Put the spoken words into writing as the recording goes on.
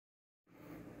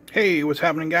Hey, what's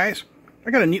happening, guys?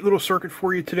 I got a neat little circuit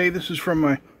for you today. This is from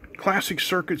my Classic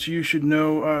Circuits You Should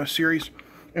Know series.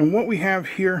 And what we have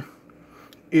here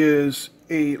is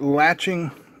a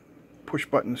latching push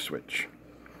button switch.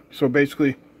 So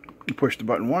basically, you push the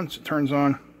button once, it turns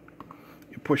on.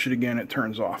 You push it again, it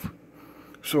turns off.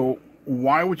 So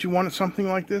why would you want something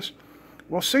like this?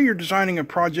 Well, say you're designing a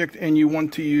project and you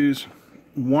want to use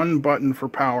one button for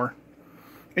power.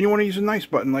 And you want to use a nice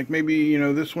button, like maybe, you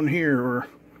know, this one here or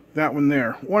that one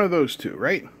there. One of those two,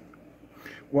 right?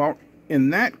 Well, in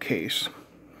that case,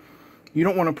 you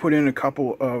don't want to put in a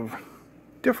couple of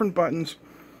different buttons,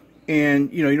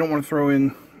 and, you know, you don't want to throw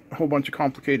in a whole bunch of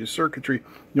complicated circuitry.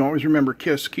 You always remember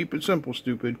KISS, keep it simple,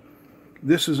 stupid.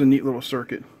 This is a neat little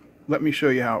circuit. Let me show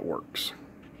you how it works.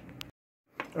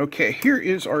 Okay, here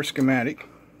is our schematic,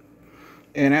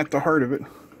 and at the heart of it,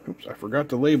 oops, I forgot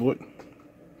to label it,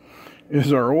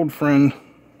 is our old friend,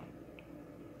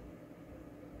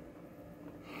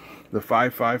 the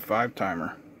 555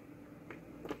 timer.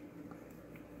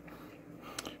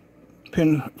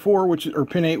 Pin 4,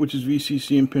 pin 8, which is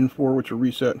VCC, and pin 4, which are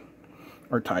reset,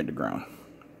 are tied to ground,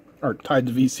 or tied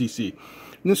to VCC.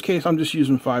 In this case, I'm just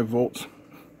using 5 volts. You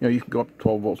know, you can go up to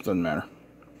 12 volts, doesn't matter.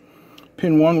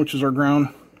 Pin 1, which is our ground,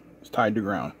 is tied to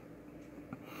ground.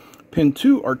 Pin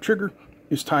 2, our trigger,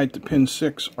 is tied to pin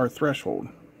 6, our threshold.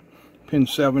 Pin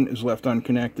 7 is left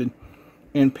unconnected.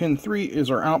 And pin 3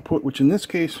 is our output, which in this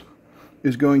case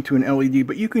is going to an LED,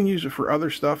 but you can use it for other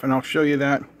stuff, and I'll show you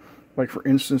that, like for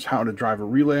instance how to drive a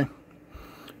relay.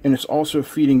 And it's also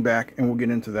feeding back, and we'll get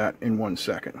into that in 1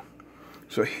 second.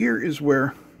 So here is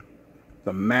where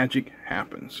the magic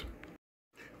happens.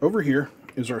 Over here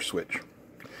is our switch,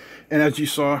 and as you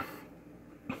saw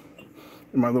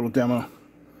in my little demo,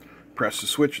 press the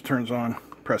switch, it turns on,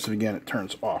 press it again, it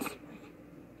turns off.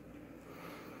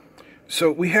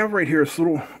 So we have right here this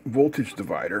little voltage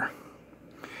divider,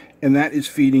 and that is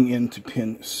feeding into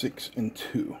pin 6 and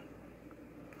 2.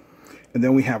 And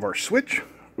then we have our switch,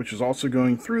 which is also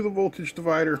going through the voltage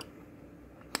divider,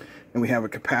 and we have a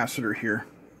capacitor here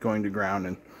going to ground,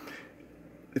 and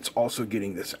it's also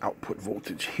getting this output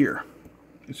voltage here.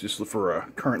 It's just for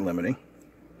current limiting.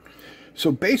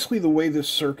 So basically the way this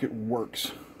circuit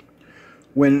works,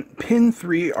 when pin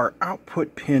 3, our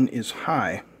output pin, is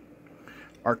high,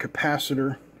 our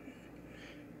capacitor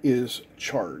is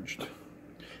charged.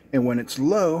 And when it's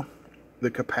low,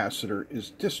 the capacitor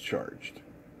is discharged.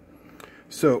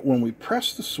 So when we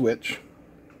press the switch,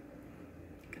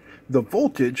 the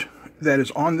voltage that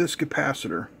is on this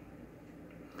capacitor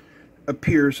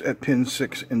appears at pin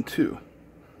 6 and 2.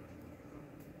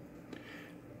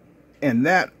 And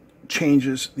that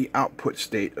changes the output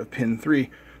state of pin 3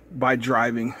 by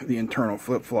driving the internal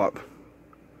flip-flop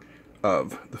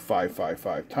of the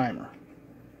 555 timer.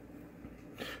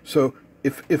 So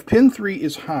if pin 3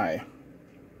 is high,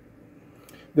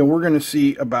 then we're going to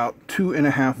see about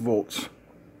 2.5 volts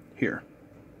here.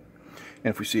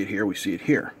 And if we see it here, we see it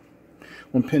here.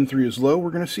 When pin 3 is low,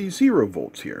 we're going to see 0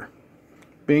 volts here.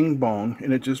 Bing bong,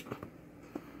 and it just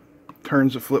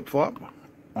turns the flip-flop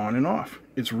on and off.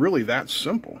 It's really that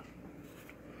simple.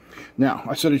 Now,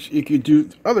 I said it could do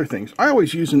other things. I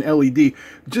always use an LED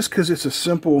just because it's a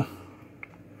simple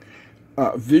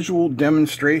visual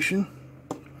demonstration.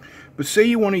 But say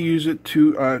you want to use it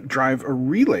to drive a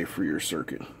relay for your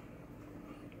circuit.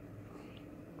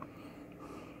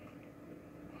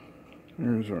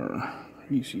 There's our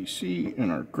VCC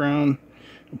and our ground.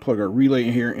 We'll plug our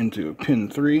relay here into pin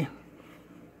 3.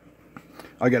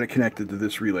 I got it connected to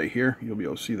this relay here. You'll be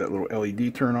able to see that little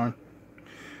LED turn on.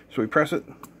 So we press it,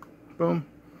 boom,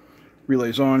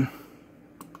 relay's on,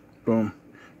 boom,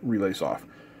 relay's off.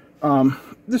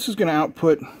 This is going to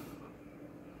output,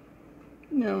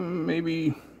 you know,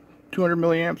 maybe 200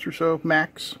 milliamps or so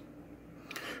max.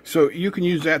 So you can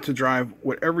use that to drive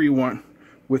whatever you want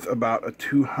with about a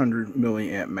 200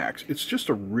 milliamp max. It's just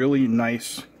a really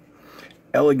nice,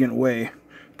 elegant way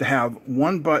to have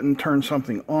one button turn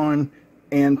something on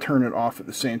and turn it off at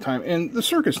the same time. And the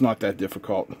circuit's not that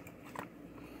difficult.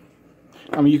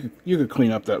 I mean, you could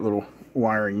clean up that little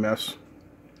wiring mess.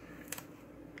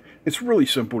 It's really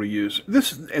simple to use.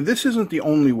 This isn't the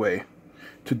only way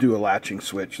to do a latching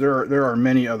switch. There are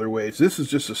many other ways. This is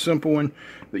just a simple one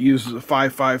that uses a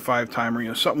 555 timer. You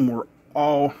know, something we're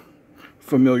all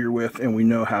familiar with and we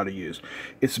know how to use.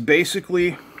 It's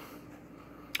basically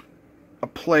a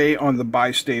play on the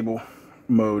bistable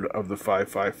mode of the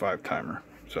 555 timer.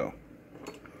 So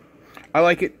I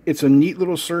like it. It's a neat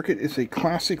little circuit. It's a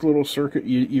classic little circuit.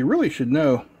 You really should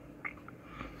know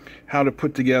how to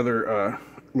put together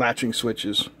latching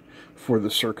switches for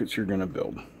the circuits you're going to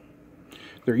build.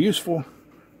 They're useful,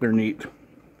 they're neat.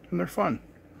 and they're fun.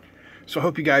 So I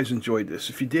hope you guys enjoyed this.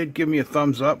 If you did, give me a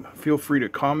thumbs up. Feel free to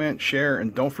comment, share,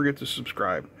 and don't forget to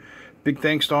subscribe. Big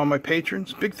thanks to all my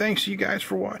patrons. Big thanks to you guys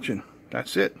for watching.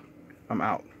 That's it. I'm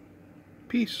out.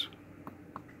 Peace.